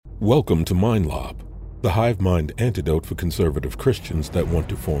Welcome to MindLob, the hive mind antidote for conservative Christians that want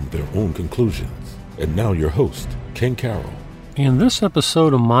to form their own conclusions. And now your host, Ken Carroll. In this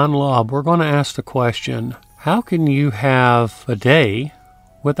episode of MindLob, we're going to ask the question, how can you have a day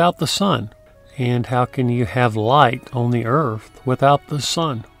without the sun? And how can you have light on the earth without the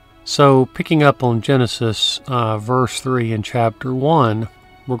sun? So picking up on Genesis verse 3 in chapter 1,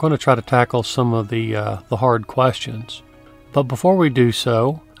 we're going to try to tackle some of the hard questions. But before we do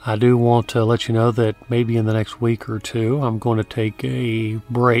so, I do want to let you know that maybe in the next week or two, I'm going to take a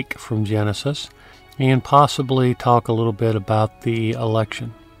break from Genesis and possibly talk a little bit about the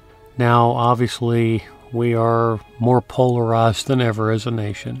election. Now, obviously, we are more polarized than ever as a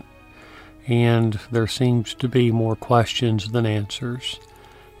nation, and there seems to be more questions than answers,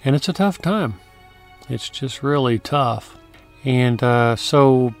 and it's a tough time. It's just really tough. And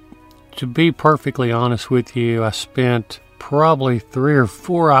so, to be perfectly honest with you, I spent probably 3 or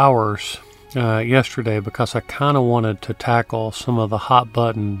 4 hours yesterday because I kind of wanted to tackle some of the hot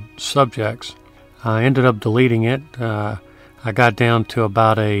button subjects. I ended up deleting it. I got down to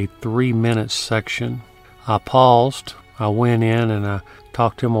about a 3-minute section. I paused. I went in and I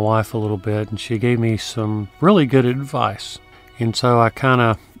talked to my wife a little bit, and she gave me some really good advice. And so I kind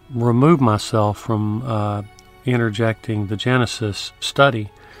of removed myself from interjecting the Genesis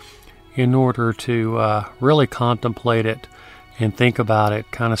study in order to really contemplate it and think about it,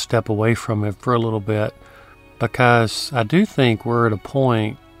 kind of step away from it for a little bit, because I do think we're at a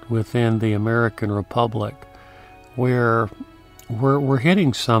point within the American Republic where we're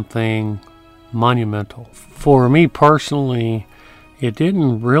hitting something monumental. For me personally, it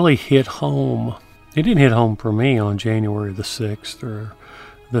didn't really hit home. It didn't hit home for me on January the 6th or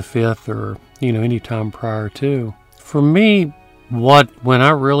the 5th or, any time prior to. For me, when I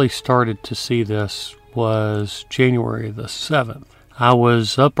really started to see this was January the 7th. I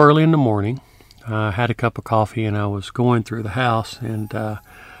was up early in the morning. I had a cup of coffee and I was going through the house, and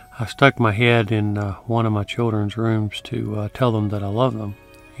I stuck my head in one of my children's rooms to tell them that I love them.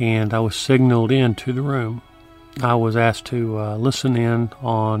 And I was signaled into the room. I was asked to listen in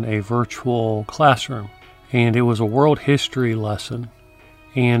on a virtual classroom, and it was a world history lesson.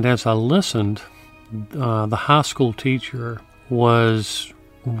 And as I listened, the high school teacher was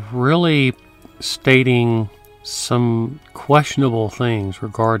really stating some questionable things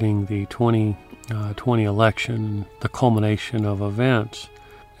regarding the 2020 election, the culmination of events,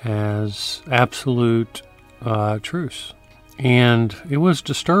 as absolute truths. And it was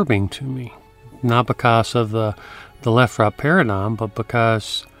disturbing to me, not because of the left-right paradigm, but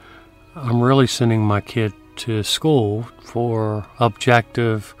because I'm really sending my kid to school for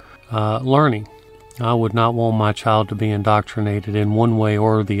objective learning. I would not want my child to be indoctrinated in one way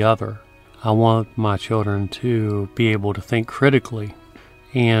or the other. I want my children to be able to think critically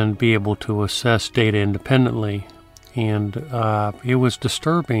and be able to assess data independently. And it was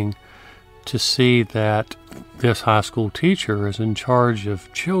disturbing to see that this high school teacher is in charge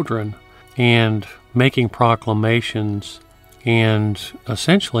of children and making proclamations and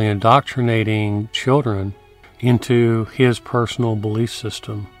essentially indoctrinating children into his personal belief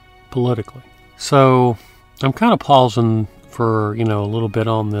system politically. So I'm kind of pausing for, a little bit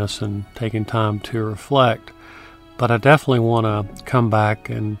on this and taking time to reflect, but I definitely want to come back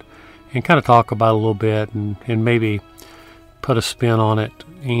and kind of talk about it a little bit and maybe put a spin on it,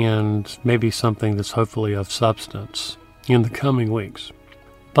 and maybe something that's hopefully of substance in the coming weeks.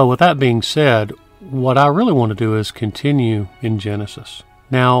 But with that being said, what I really want to do is continue in Genesis.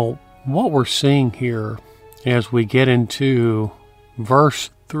 Now, what we're seeing here as we get into verse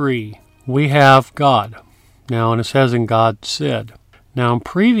 3, we have God. Now, and it says, "And God said." Now, in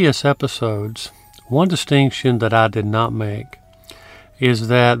previous episodes, one distinction that I did not make is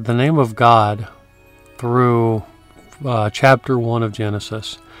that the name of God through chapter 1 of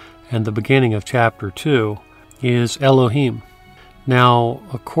Genesis and the beginning of chapter 2 is Elohim. Now,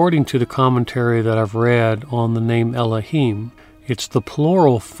 according to the commentary that I've read on the name Elohim, it's the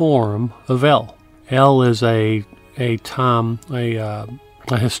plural form of El. El is a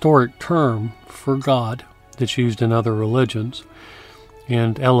historic term for God that's used in other religions,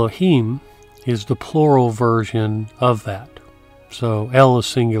 and Elohim is the plural version of that. So El is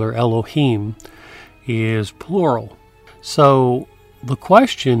singular, Elohim is plural. So the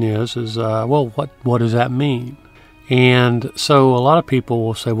question is what does that mean? And so a lot of people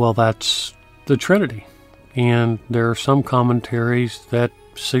will say, well, that's the Trinity. And there are some commentaries that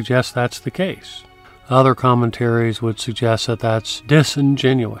suggest that's the case. Other commentaries would suggest that that's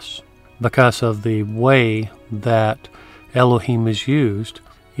disingenuous because of the way that Elohim is used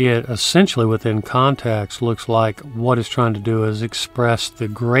it essentially within context looks like what it's trying to do is express the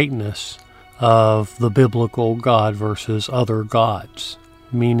greatness of the biblical God versus other gods,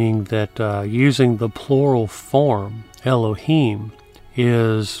 meaning that using the plural form, Elohim,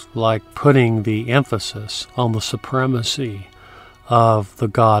 is like putting the emphasis on the supremacy of the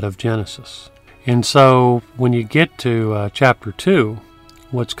God of Genesis. And so when you get to chapter 2,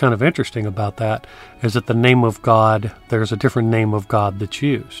 what's kind of interesting about that is that the name of God, there's a different name of God that's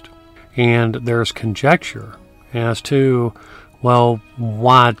used. And there's conjecture as to, well,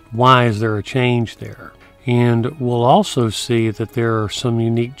 why is there a change there? And we'll also see that there are some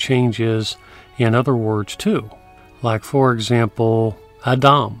unique changes in other words too. Like, for example,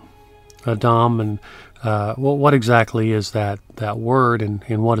 Adam. And what exactly is that word,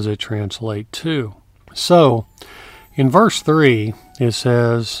 and what does it translate to? So, in verse 3, it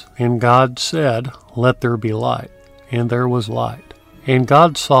says, "And God said, Let there be light. And there was light. And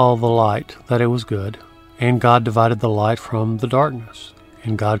God saw the light, that it was good. And God divided the light from the darkness.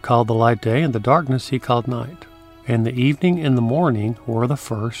 And God called the light day, and the darkness he called night. And the evening and the morning were the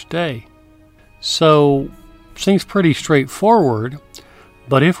first day." So, seems pretty straightforward,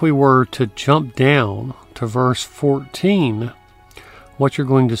 but if we were to jump down to verse 14, what you're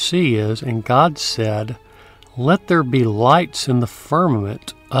going to see is, "And God said, Let there be lights in the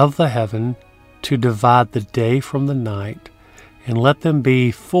firmament of the heaven to divide the day from the night, and let them be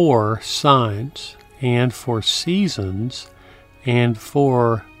for signs, and for seasons, and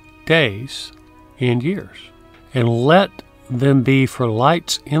for days and years. And let them be for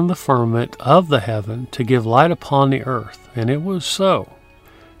lights in the firmament of the heaven to give light upon the earth." And it was so.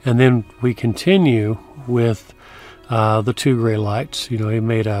 And then we continue with the two great lights. He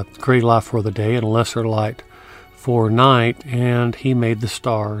made a great light for the day and a lesser light for night, and he made the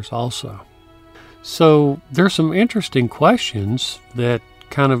stars also. So there's some interesting questions that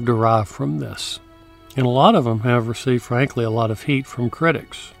kind of derive from this. And a lot of them have received, frankly, a lot of heat from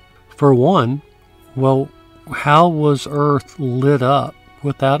critics. For one, well, how was Earth lit up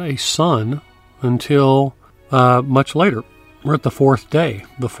without a sun until much later? We're at the fourth day,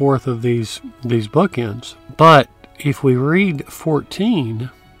 the fourth of these bookends. But if we read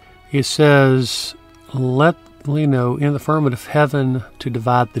 14, it says, "Let in the firmament of heaven to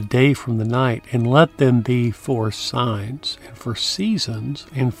divide the day from the night, and let them be for signs, and for seasons,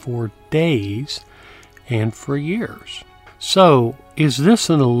 and for days, and for years." So, is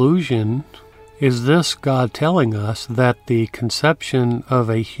this an illusion? Is this God telling us that the conception of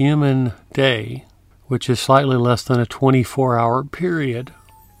a human day, which is slightly less than a 24-hour period,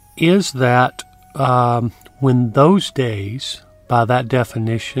 is that when those days, by that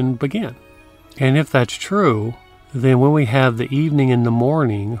definition, begin? And if that's true, then when we have the evening and the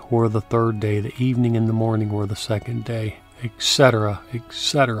morning were the third day, the evening and the morning were the second day, etc.,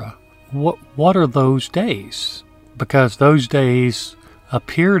 etc., what are those days? Because those days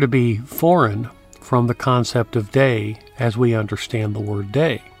appear to be foreign from the concept of day as we understand the word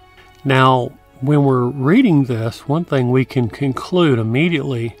day. Now, when we're reading this, one thing we can conclude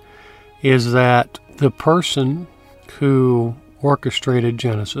immediately is that the person who orchestrated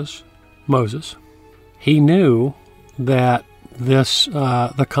Genesis, Moses, he knew that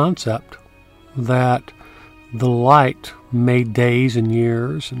the concept that the light made days and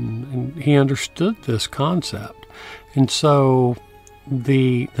years, and he understood this concept. And so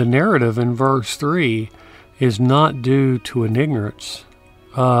the narrative in verse 3 is not due to an ignorance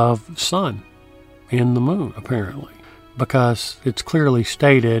of sun and the moon, apparently, because it's clearly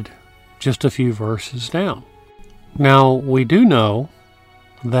stated just a few verses down. Now, we do know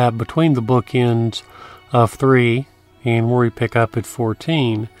that between the bookends of 3 and where we pick up at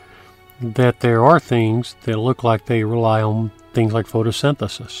 14, that there are things that look like they rely on things like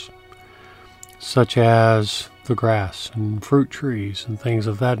photosynthesis, such as the grass and fruit trees and things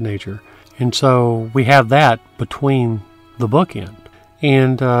of that nature. And so we have that between the bookend.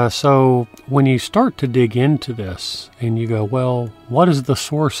 And so when you start to dig into this and you go, well, what is the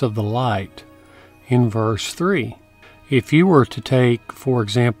source of the light in verse 3? If you were to take, for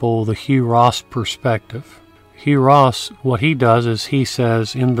example, the Hugh Ross perspective, Hugh Ross, what he does is he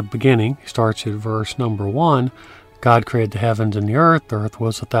says in the beginning, he starts at verse number 1, God created the heavens and the earth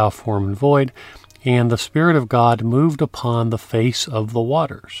was without form and void, and the Spirit of God moved upon the face of the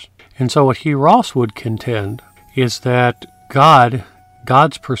waters. And so what Hugh Ross would contend is that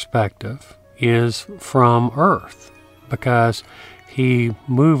God's perspective is from earth, because he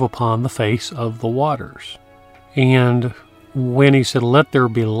moved upon the face of the waters. And when he said, let there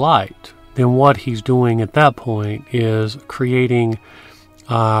be light, then what he's doing at that point is creating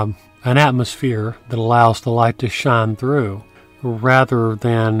an atmosphere that allows the light to shine through. rather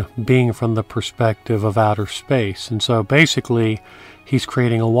than being from the perspective of outer space. And so basically, he's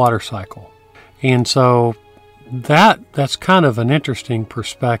creating a water cycle. And so that's kind of an interesting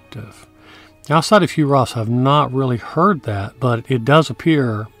perspective. Outside of Hugh Ross, I've not really heard that, but it does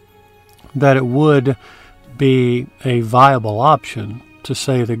appear that it would be a viable option to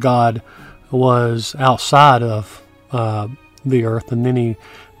say that God was outside of the earth, and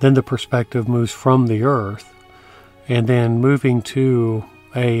then the perspective moves from the earth, and then moving to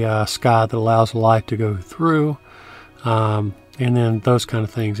a sky that allows light to go through, and then those kind of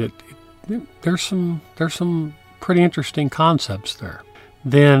things. There's some pretty interesting concepts there.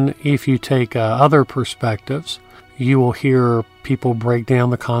 Then if you take other perspectives, you will hear people break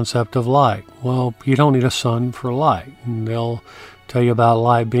down the concept of light. Well, you don't need a sun for light. And they'll tell you about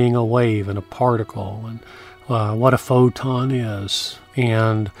light being a wave and a particle, and what a photon is.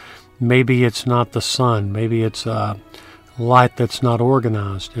 And maybe it's not the sun. Maybe it's light that's not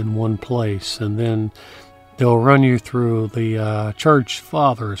organized in one place. And then they'll run you through the church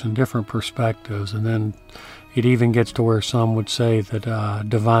fathers and different perspectives. And then it even gets to where some would say that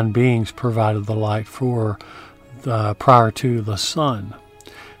divine beings provided the light for prior to the sun.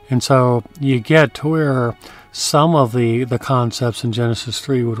 And so you get to where some of the concepts in Genesis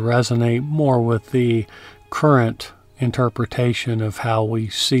 3 would resonate more with the current interpretation of how we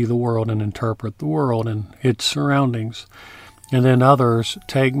see the world and interpret the world and its surroundings. And then others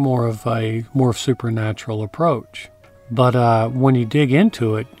take more of a supernatural approach. But when you dig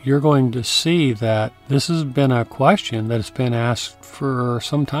into it, you're going to see that this has been a question that has been asked for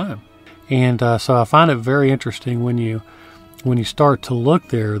some time. And so I find it very interesting when you start to look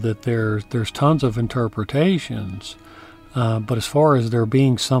there that there's tons of interpretations. But as far as there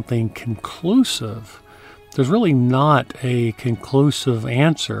being something conclusive, there's really not a conclusive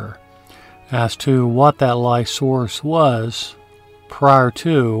answer as to what that light source was prior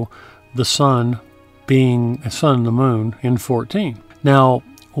to the sun being a sun and the moon in 14. Now,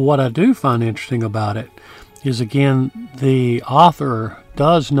 what I do find interesting about it is, again, the author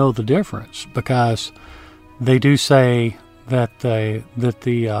does know the difference, because they do say that the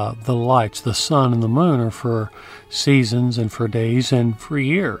lights, the sun and the moon, are for seasons and for days and for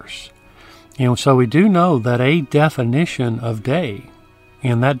years. And so we do know that a definition of day,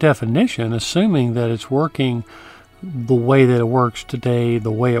 and that definition, assuming that it's working the way that it works today,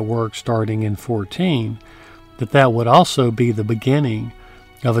 the way it works starting in 14, that would also be the beginning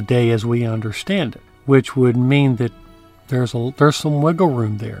of a day as we understand it, which would mean that there's some wiggle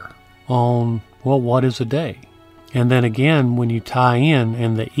room there on, well, what is a day? And then again, when you tie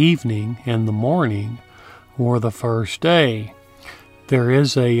in the evening and the morning or the first day, there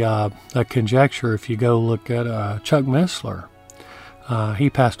is a conjecture. If you go look at Chuck Missler, he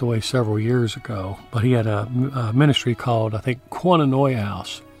passed away several years ago, but he had a ministry called, I think, Koinonia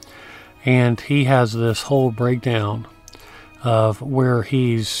House. And he has this whole breakdown of where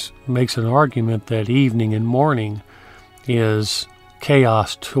makes an argument that evening and morning is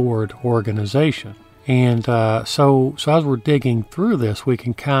chaos toward organization. And so as we're digging through this, we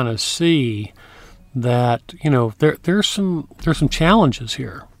can kind of see that, there's some challenges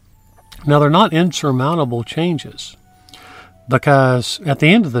here. Now, they're not insurmountable changes, because at the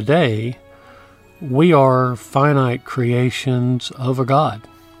end of the day, we are finite creations of a God.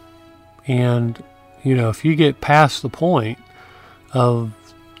 And, if you get past the point of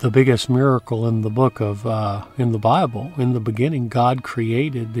the biggest miracle in the book of, in the Bible, in the beginning, God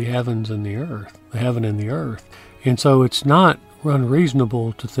created the heavens and the earth, the heaven and the earth. And so it's not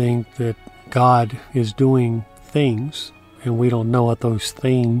unreasonable to think that God is doing things, and we don't know what those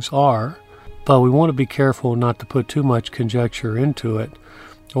things are. But we want to be careful not to put too much conjecture into it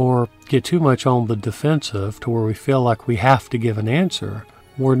or get too much on the defensive to where we feel like we have to give an answer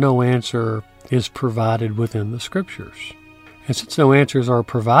where no answer is provided within the Scriptures. And since no answers are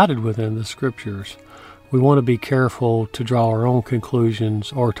provided within the Scriptures, we want to be careful to draw our own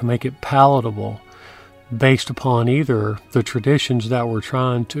conclusions or to make it palatable based upon either the traditions that we're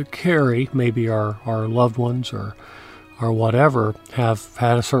trying to carry, maybe our loved ones or whatever have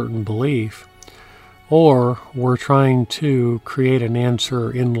had a certain belief, or we're trying to create an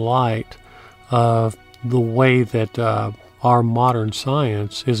answer in light of the way that our modern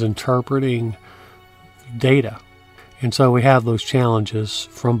science is interpreting data. And so we have those challenges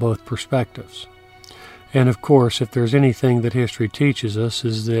from both perspectives. And of course, if there's anything that history teaches us,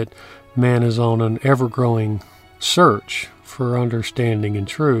 is that man is on an ever-growing search for understanding and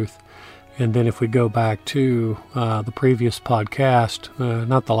truth. And then if we go back to the previous podcast,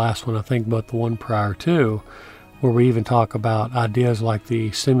 not the last one I think, but the one prior to, where we even talk about ideas like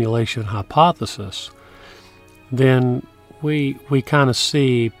the simulation hypothesis, then we kind of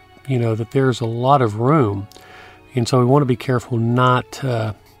see, that there's a lot of room. And so we want to be careful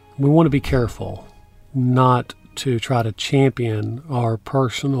not to try to champion our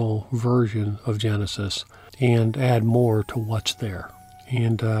personal version of Genesis and add more to what's there.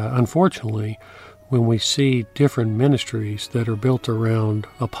 And unfortunately, when we see different ministries that are built around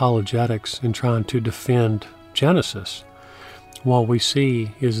apologetics and trying to defend Genesis, what we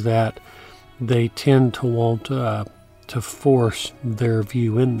see is that they tend to want to force their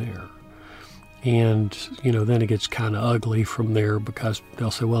view in there. And, then it gets kind of ugly from there, because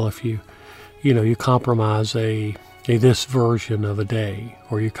they'll say, well, if you compromise this version of a day,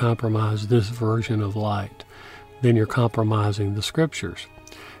 or you compromise this version of light, then you're compromising the scriptures.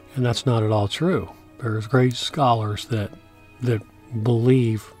 And that's not at all true. There's great scholars that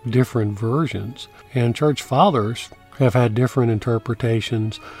believe different versions, and church fathers have had different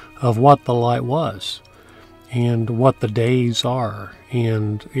interpretations of what the light was and what the days are.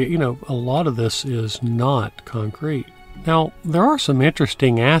 And, a lot of this is not concrete. Now, there are some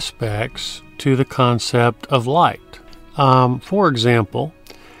interesting aspects to the concept of light. For example,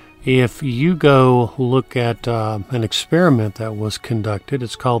 if you go look at an experiment that was conducted,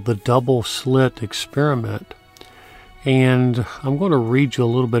 it's called the double slit experiment. And I'm going to read you a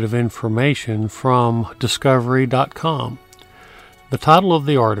little bit of information from Discovery.com. The title of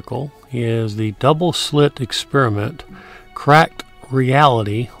the article is "The Double Slit Experiment Cracked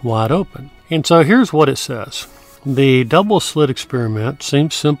Reality Wide Open." And so here's what it says. The double slit experiment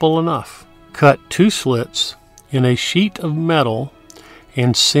seems simple enough. Cut 2 slits in a sheet of metal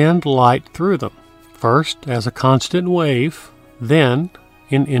and send light through them, first as a constant wave, then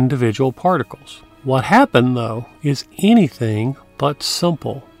in individual particles. What happened, though, is anything but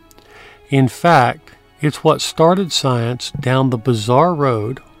simple. In fact, it's what started science down the bizarre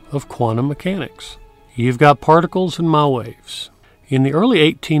road of quantum mechanics. You've got particles and my waves. In the early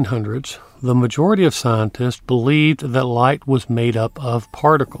 1800s, the majority of scientists believed that light was made up of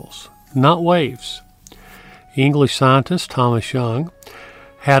particles, not waves. English scientist Thomas Young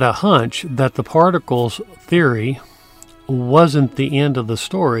had a hunch that the particles theory wasn't the end of the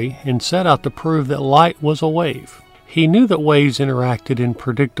story and set out to prove that light was a wave. He knew that waves interacted in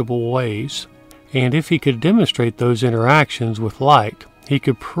predictable ways, and if he could demonstrate those interactions with light, he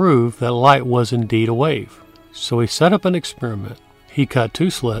could prove that light was indeed a wave. So he set up an experiment. He cut 2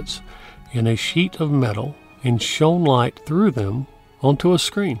 slits in a sheet of metal and shone light through them onto a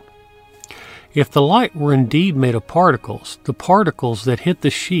screen. If the light were indeed made of particles, the particles that hit the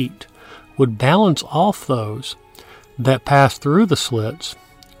sheet would balance off those that passed through the slits,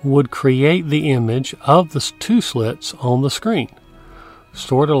 would create the image of the 2 slits on the screen,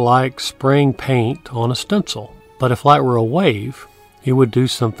 sort of like spraying paint on a stencil. But if light were a wave, it would do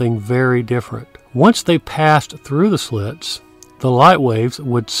something very different. Once they passed through the slits, the light waves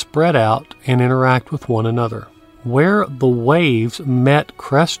would spread out and interact with one another. Where the waves met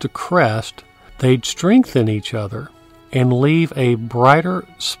crest to crest, they'd strengthen each other and leave a brighter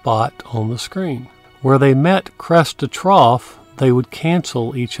spot on the screen. Where they met crest to trough, they would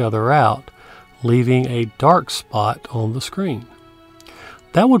cancel each other out, leaving a dark spot on the screen.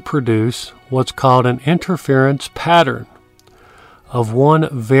 That would produce what's called an interference pattern of one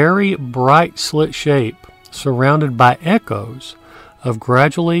very bright slit shape surrounded by echoes of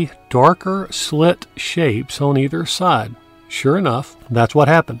gradually darker slit shapes on either side. Sure enough, that's what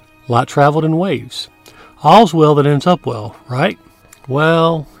happened. Light traveled in waves. All's well that ends up well, right?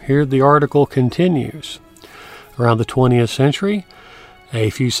 Well, here the article continues. Around the 20th century,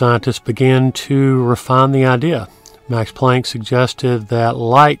 a few scientists began to refine the idea. Max Planck suggested that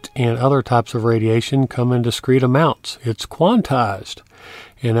light and other types of radiation come in discrete amounts. It's quantized.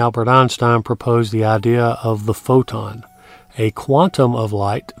 And Albert Einstein proposed the idea of the photon, a quantum of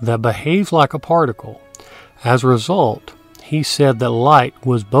light that behaves like a particle. As a result, he said that light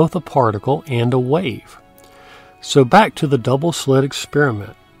was both a particle and a wave. So back to the double slit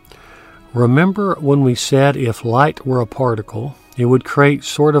experiment. Remember when we said if light were a particle, it would create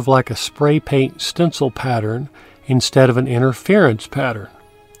sort of like a spray paint stencil pattern instead of an interference pattern.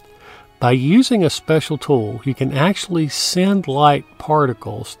 By using a special tool, you can actually send light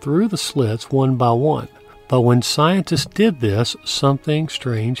particles through the slits one by one. But when scientists did this, something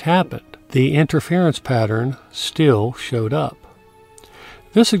strange happened. The interference pattern still showed up.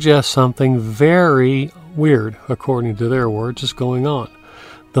 This suggests something very weird, according to their words, is going on.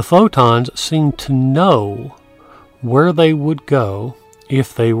 The photons seem to know where they would go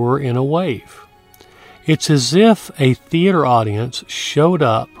if they were in a wave. It's as if a theater audience showed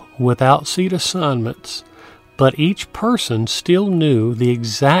up without seat assignments, but each person still knew the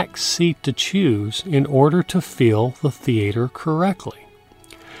exact seat to choose in order to feel the theater correctly.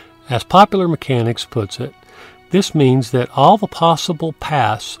 As Popular Mechanics puts it, this means that all the possible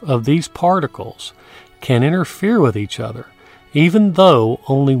paths of these particles can interfere with each other, even though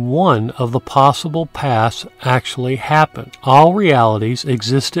only one of the possible paths actually happened. All realities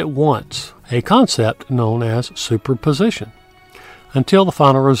exist at once, a concept known as superposition, until the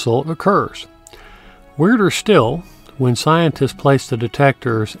final result occurs. Weirder still, when scientists placed the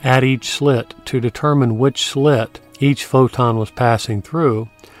detectors at each slit to determine which slit each photon was passing through,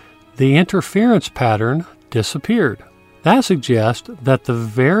 the interference pattern disappeared. That suggests that the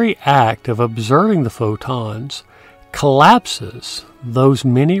very act of observing the photons collapses those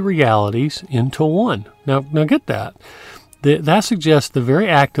many realities into one. Now get that. That suggests the very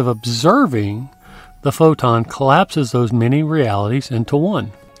act of observing the photon collapses those many realities into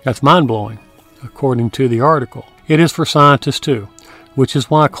one. That's mind-blowing, according to the article. It is for scientists too, which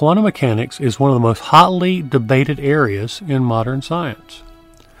is why quantum mechanics is one of the most hotly debated areas in modern science.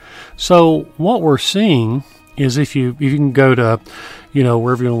 So what we're seeing is if you can go to,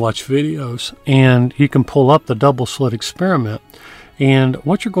 wherever you want to watch videos, and you can pull up the double slit experiment, and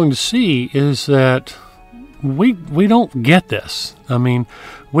what you're going to see is that we don't get this. I mean,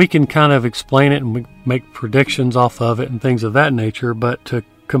 we can kind of explain it and we make predictions off of it and things of that nature, but to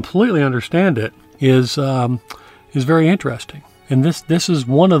completely understand it is very interesting. And this is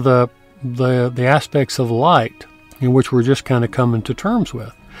one of the aspects of light in which we're just kind of coming to terms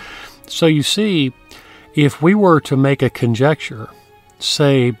with. So you see, if we were to make a conjecture,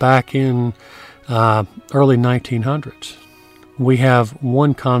 say back in early 1900s, we have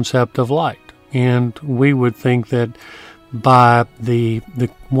one concept of light, and we would think that by the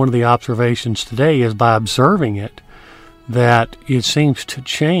one of the observations today is by observing it, that it seems to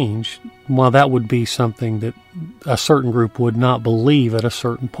change. Well, that would be something that a certain group would not believe at a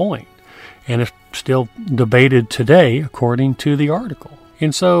certain point, and it's still debated today according to the article.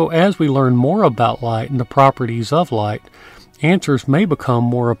 And so as we learn more about light and the properties of light, answers may become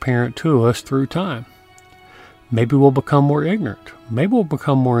more apparent to us through time. Maybe we'll become more ignorant. Maybe we'll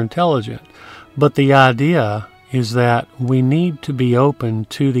become more intelligent. But the idea is that we need to be open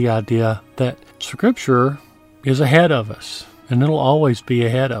to the idea that Scripture is ahead of us, and it'll always be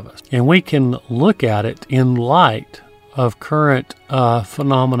ahead of us. And we can look at it in light of current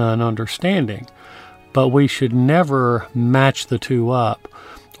phenomena and understanding, but we should never match the two up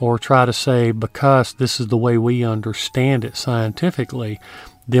or try to say because this is the way we understand it scientifically,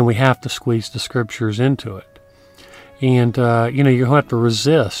 then we have to squeeze the Scriptures into it. And, you have to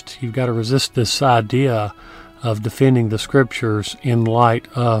resist. You've got to resist this idea of defending the Scriptures in light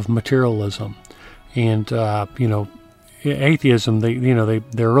of materialism. And, atheism,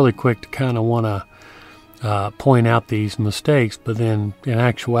 they're really quick to kind of want to point out these mistakes, but then in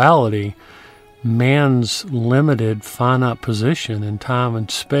actuality, man's limited, finite position in time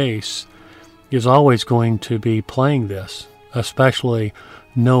and space is always going to be playing this, especially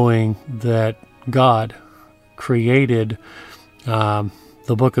knowing that God created the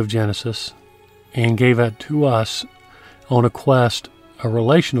book of Genesis and gave it to us on a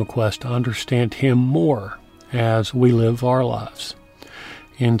relational quest to understand Him more as we live our lives.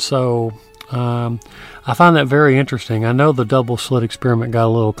 And so I find that very interesting. I know the double slit experiment got a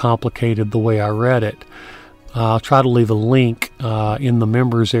little complicated the way I read it. I'll try to leave a link in the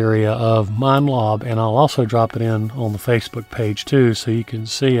members area of MindLob, and I'll also drop it in on the Facebook page too so you can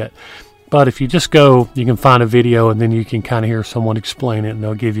see it. But if you just go, you can find a video and then you can kind of hear someone explain it, and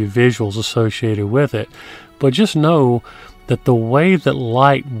they'll give you visuals associated with it. But just know that the way that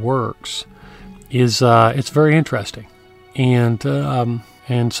light works is it's very interesting.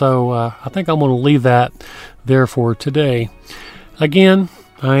 And so I think I'm going to leave that there for today. Again,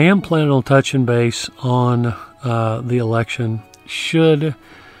 I am planning on touching base on the election should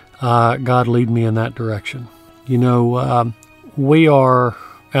God lead me in that direction. We are,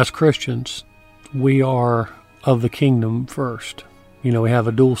 as Christians, we are of the kingdom first. We have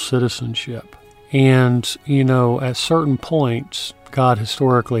a dual citizenship. And, at certain points, God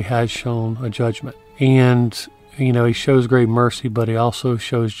historically has shown a judgment. And He shows great mercy, but He also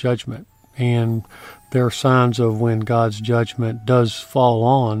shows judgment. And there are signs of when God's judgment does fall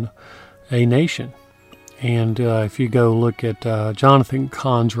on a nation. And if you go look at Jonathan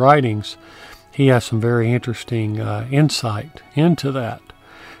Cahn's writings, he has some very interesting insight into that.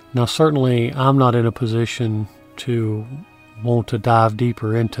 Now, certainly, I'm not in a position to want to dive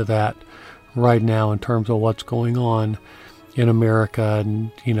deeper into that right now in terms of what's going on in America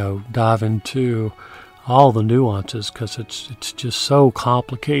and, dive into all the nuances because it's just so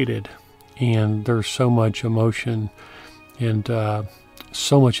complicated. and there's so much emotion and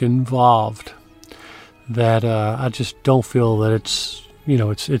so much involved that I just don't feel that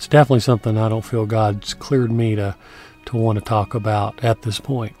it's definitely something I don't feel God's cleared me to want to talk about at this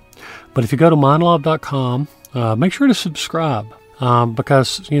point. But if you go to mindlob.com, make sure to subscribe,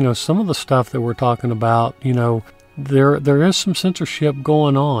 because, some of the stuff that we're talking about, there is some censorship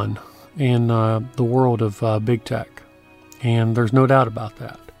going on in the world of big tech, and there's no doubt about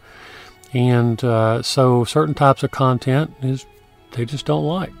that. And so certain types of content they just don't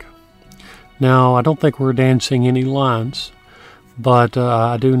like. Now, I don't think we're dancing any lines, but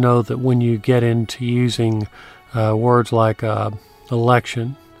I do know that when you get into using words like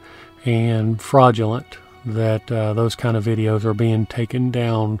election and fraudulent, that those kind of videos are being taken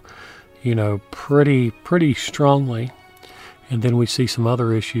down, pretty strongly. And then we see some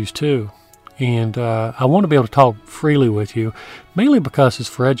other issues too. And I want to be able to talk freely with you, mainly because it's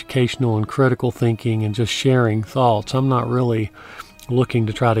for educational and critical thinking and just sharing thoughts. I'm not really looking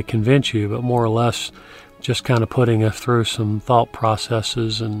to try to convince you, but more or less just kind of putting us through some thought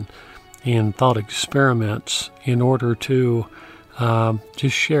processes and thought experiments in order to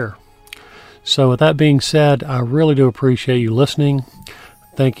just share. So with that being said, I really do appreciate you listening.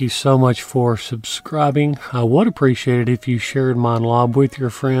 Thank you so much for subscribing. I would appreciate it if you shared MindLob with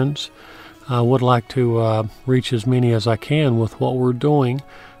your friends. I would like to reach as many as I can with what we're doing.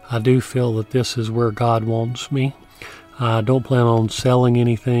 I do feel that this is where God wants me. I don't plan on selling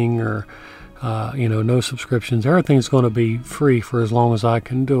anything or, no subscriptions. Everything's going to be free for as long as I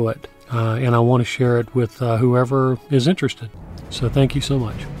can do it. And I want to share it with whoever is interested. So thank you so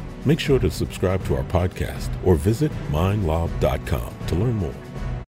much. Make sure to subscribe to our podcast or visit mindlob.com to learn more.